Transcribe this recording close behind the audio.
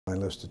I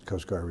enlisted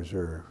Coast Guard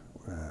Reserve,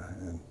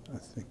 and I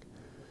think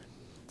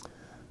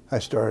I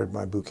started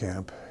my boot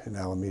camp in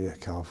Alameda,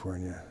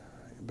 California,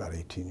 about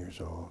 18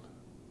 years old,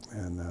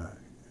 and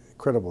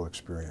incredible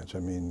experience. I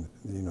mean,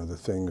 you know, the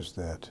things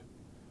that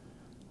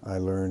I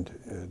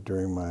learned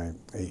during my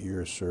 8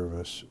 years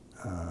service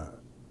are,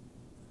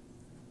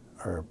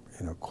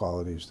 you know,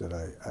 qualities that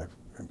I've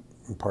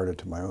imparted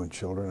to my own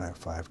children. I have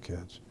 5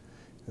 kids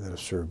that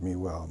have served me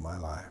well in my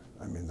life.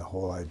 I mean, the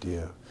whole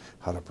idea of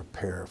how to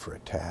prepare for a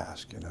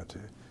task, you know,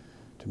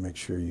 to make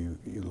sure you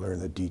learn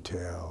the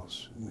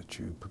details and that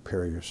you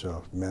prepare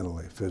yourself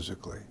mentally,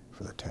 physically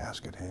for the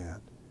task at hand.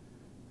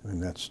 I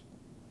mean, that's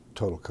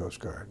total Coast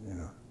Guard, you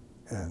know,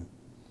 and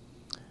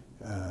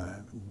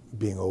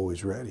being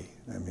always ready.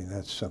 I mean,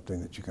 that's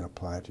something that you can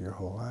apply to your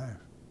whole life.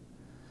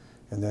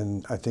 And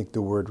then I think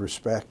the word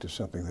respect is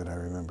something that I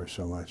remember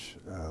so much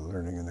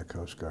learning in the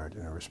Coast Guard.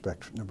 You know,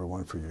 respect, number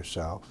one, for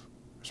yourself,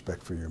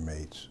 respect for your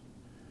mates,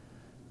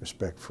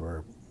 respect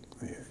for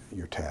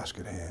your task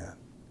at hand.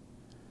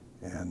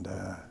 And,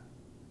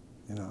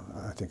 you know,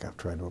 I think I've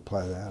tried to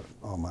apply that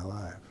all my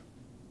life.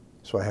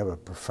 So I have a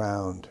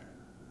profound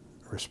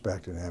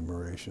respect and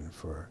admiration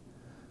for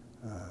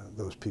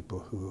those people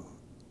who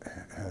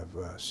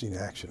have seen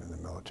action in the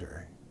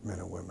military, men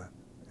and women.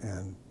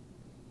 And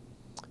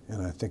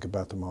I think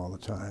about them all the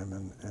time,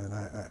 and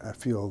I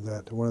feel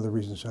that one of the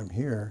reasons I'm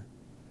here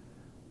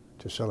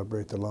to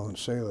celebrate the lone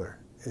sailor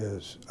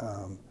is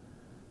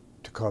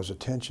to cause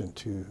attention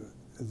to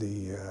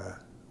the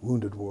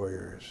wounded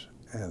warriors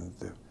and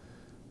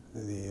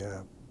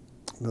the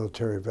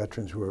military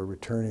veterans who are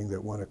returning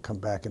that want to come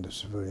back into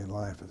civilian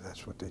life, if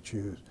that's what they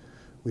choose.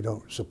 We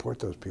don't support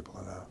those people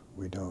enough.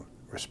 We don't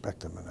respect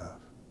them enough.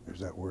 There's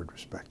that word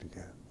respect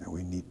again, and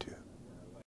we need to.